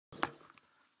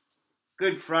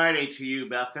Good Friday to you,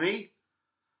 Bethany.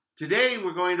 Today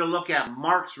we're going to look at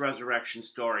Mark's resurrection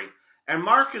story. And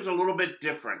Mark is a little bit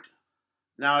different.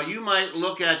 Now, you might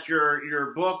look at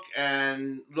your book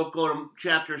and go to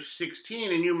chapter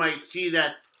 16 and you might see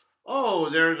that,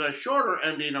 there's a shorter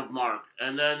ending of Mark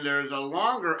and then there's a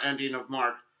longer ending of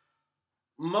Mark.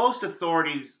 Most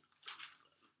authorities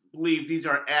believe these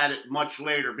are added much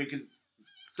later because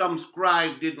some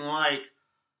scribe didn't like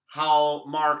how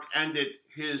Mark ended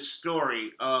his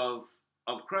story of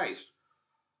Christ.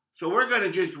 So we're going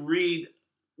to just read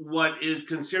what is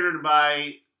considered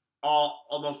by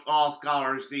almost all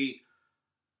scholars the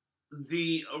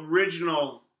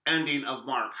original ending of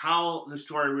Mark, how the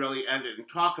story really ended, and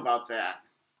talk about that.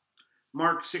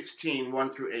 Mark 16,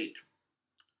 1 through 8.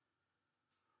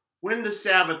 When the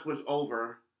Sabbath was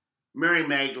over, Mary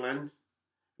Magdalene,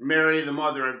 Mary the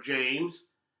mother of James,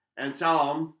 and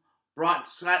Salome brought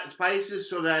spices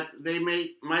so that they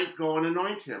might go and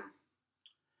anoint him.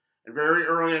 And very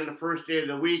early on the first day of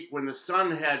the week, when the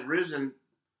sun had risen,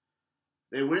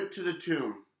 they went to the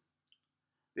tomb.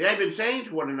 They had been saying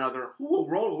to one another, "Who will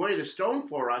roll away the stone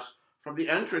for us from the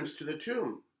entrance to the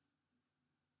tomb?"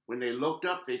 When they looked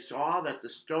up, they saw that the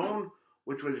stone,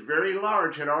 which was very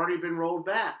large, had already been rolled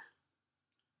back.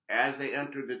 As they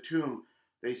entered the tomb,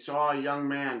 they saw a young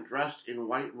man dressed in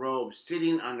white robes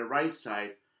sitting on the right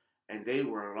side, and they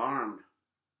were alarmed.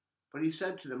 But he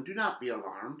said to them, "Do not be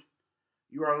alarmed.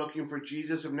 You are looking for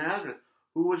Jesus of Nazareth,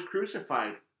 who was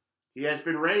crucified. He has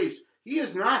been raised. He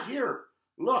is not here.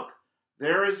 Look,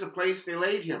 there is the place they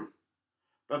laid him.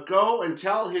 But go and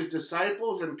tell his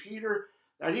disciples and Peter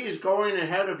that he is going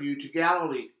ahead of you to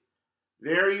Galilee.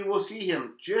 There you will see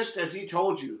him, just as he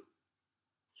told you."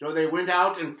 So they went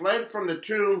out and fled from the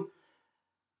tomb,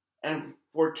 and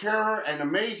for terror and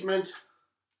amazement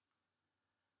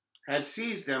had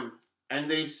seized them, and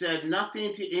they said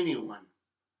nothing to anyone,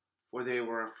 for they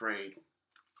were afraid.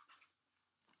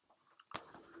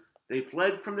 They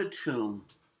fled from the tomb,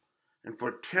 and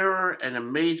for terror and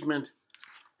amazement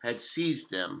had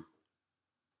seized them.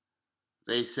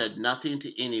 They said nothing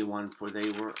to anyone, for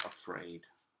they were afraid.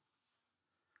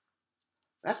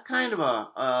 That's kind of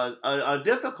a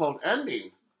difficult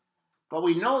ending, but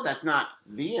we know that's not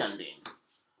the ending.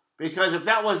 Because if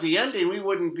that was the ending, we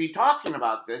wouldn't be talking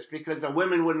about this, because the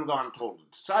women wouldn't have gone and told the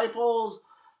disciples.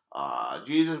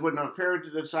 Jesus wouldn't have appeared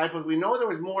to the disciples. We know there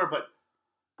was more, but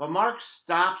Mark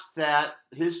stops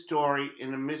his story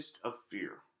in the midst of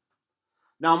fear.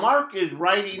 Now, Mark is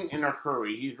writing in a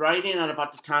hurry. He's writing at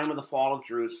about the time of the fall of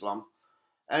Jerusalem.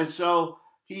 And so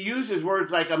he uses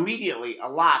words like immediately a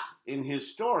lot in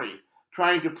his story,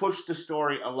 trying to push the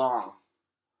story along.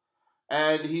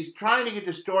 And he's trying to get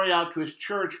the story out to his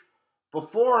church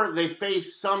before they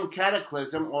face some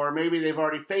cataclysm, or maybe they've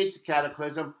already faced a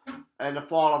cataclysm and the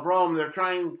fall of Rome.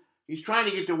 He's trying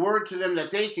to get the word to them that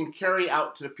they can carry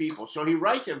out to the people. So he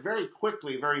writes it very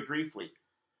quickly, very briefly.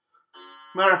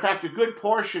 Matter of fact, a good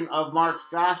portion of Mark's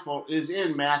gospel is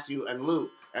in Matthew and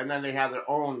Luke, and then they have their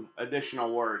own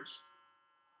additional words.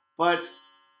 But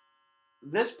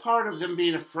this part of them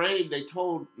being afraid, they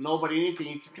told nobody anything,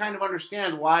 you can kind of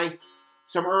understand why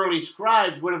some early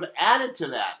scribes would have added to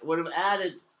that, would have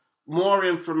added more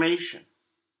information.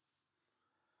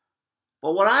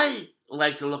 But what I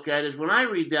like to look at is when I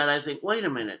read that, I think, wait a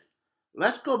minute,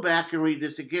 let's go back and read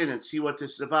this again and see what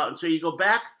this is about. And so you go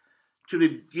back to the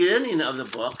beginning of the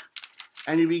book,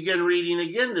 and you begin reading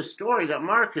again the story that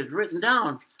Mark has written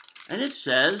down. And it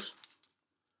says,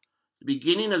 the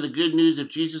beginning of the good news of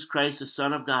Jesus Christ, the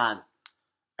Son of God.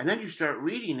 And then you start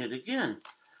reading it again.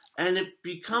 And it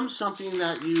becomes something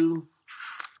that you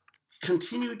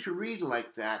continue to read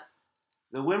like that.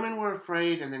 The women were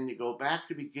afraid, and then you go back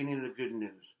to the beginning of the good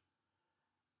news.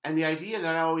 And the idea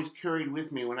that I always carried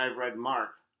with me when I've read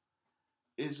Mark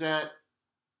is that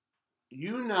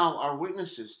you now are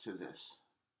witnesses to this.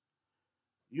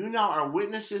 You now are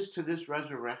witnesses to this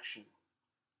resurrection.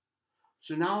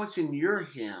 So now it's in your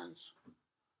hands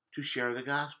to share the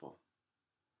gospel,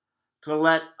 to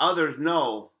let others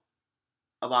know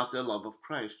about the love of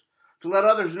Christ, to let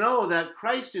others know that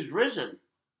Christ is risen.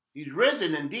 He's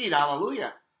risen indeed,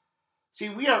 hallelujah. See,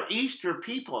 we are Easter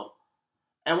people,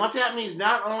 and what that means,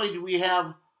 not only do we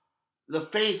have the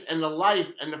faith and the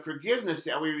life and the forgiveness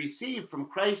that we receive from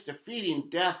Christ defeating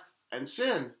death and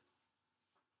sin,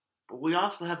 but we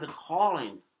also have the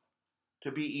calling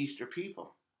to be Easter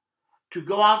people, to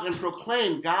go out and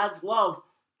proclaim God's love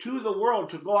to the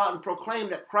world, to go out and proclaim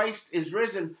that Christ is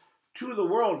risen to the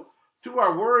world through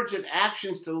our words and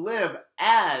actions, to live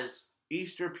as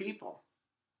Easter people.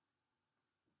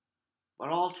 But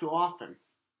all too often,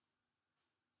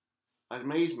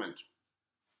 amazement,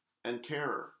 and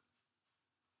terror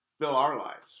fill our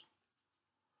lives.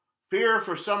 Fear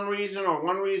for some reason or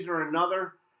one reason or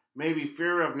another, maybe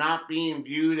fear of not being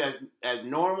viewed as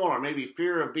normal, or maybe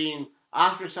fear of being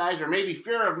ostracized, or maybe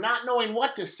fear of not knowing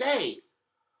what to say.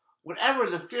 Whatever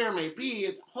the fear may be,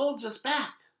 it holds us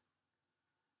back.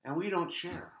 And we don't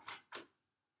share.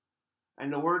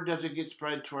 And the word doesn't get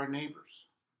spread to our neighbors.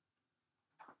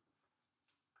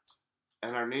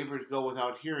 And our neighbors go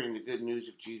without hearing the good news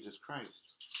of Jesus Christ.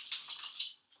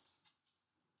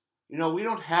 You know, we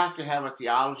don't have to have a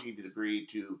theology degree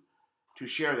to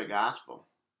share the gospel.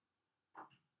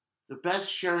 The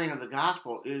best sharing of the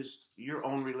gospel is your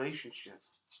own relationship.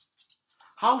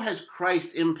 How has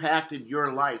Christ impacted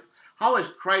your life? How has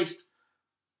Christ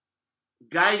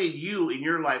guided you in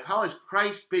your life? How has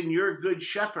Christ been your good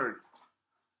shepherd?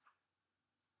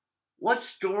 What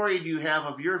story do you have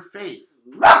of your faith,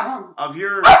 of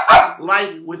your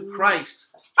life with Christ?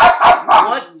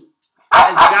 What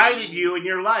has guided you in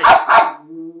your life?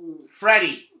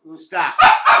 Freddie, stop.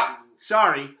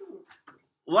 Sorry.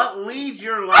 What leads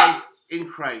your life in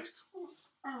Christ?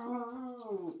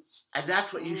 And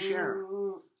that's what you share.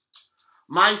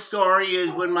 My story is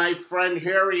when my friend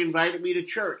Harry invited me to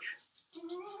church.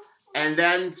 And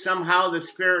then somehow the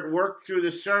Spirit worked through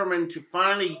the sermon to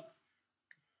finally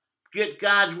get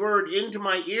God's word into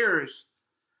my ears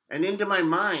and into my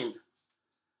mind,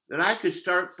 that I could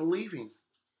start believing.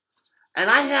 And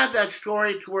I have that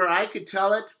story to where I could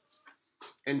tell it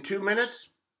in 2 minutes,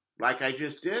 like I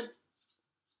just did,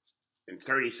 in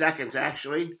 30 seconds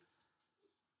actually,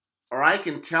 or I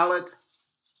can tell it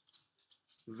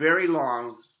very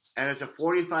long, and it's a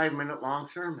 45-minute long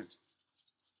sermon.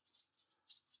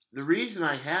 The reason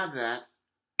I have that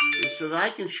is so that I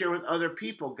can share with other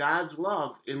people God's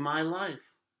love in my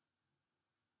life.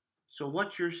 So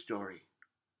what's your story?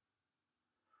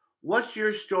 What's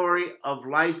your story of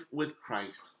life with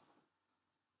Christ?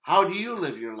 How do you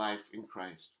live your life in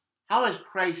Christ? How has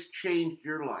Christ changed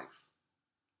your life?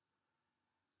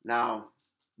 Now,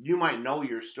 you might know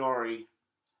your story,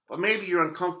 but maybe you're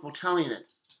uncomfortable telling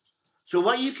it. So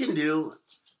what you can do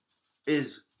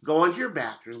is go into your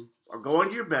bathroom or go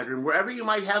into your bedroom, wherever you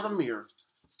might have a mirror,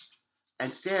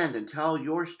 and stand and tell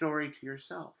your story to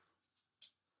yourself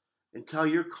until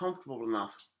you're comfortable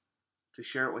enough to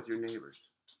share it with your neighbors.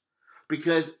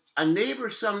 Because a neighbor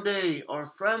someday, or a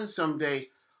friend someday,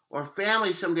 or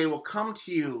family someday will come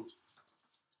to you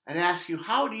and ask you,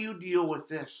 how do you deal with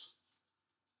this?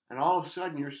 And all of a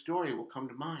sudden your story will come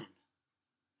to mind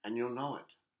and you'll know it.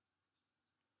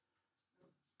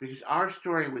 Because our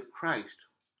story with Christ,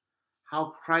 how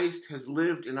Christ has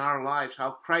lived in our lives,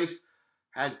 how Christ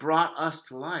had brought us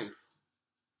to life,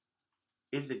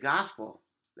 is the gospel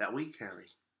that we carry.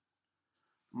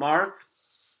 Mark,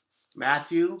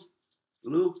 Matthew,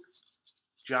 Luke,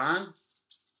 John,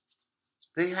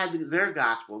 they had their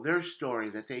gospel, their story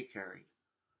that they carried.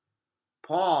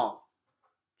 Paul,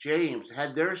 James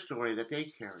had their story that they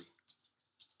carried.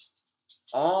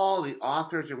 All the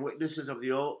authors and witnesses of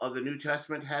the New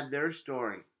Testament had their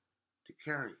story to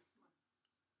carry.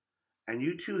 And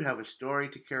you too have a story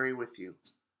to carry with you.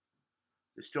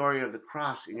 The story of the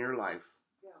cross in your life.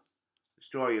 The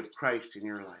story of Christ in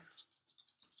your life.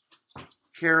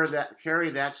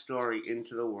 Carry that story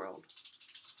into the world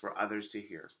for others to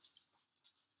hear.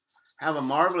 Have a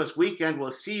marvelous weekend.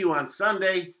 We'll see you on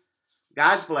Sunday.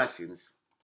 God's blessings.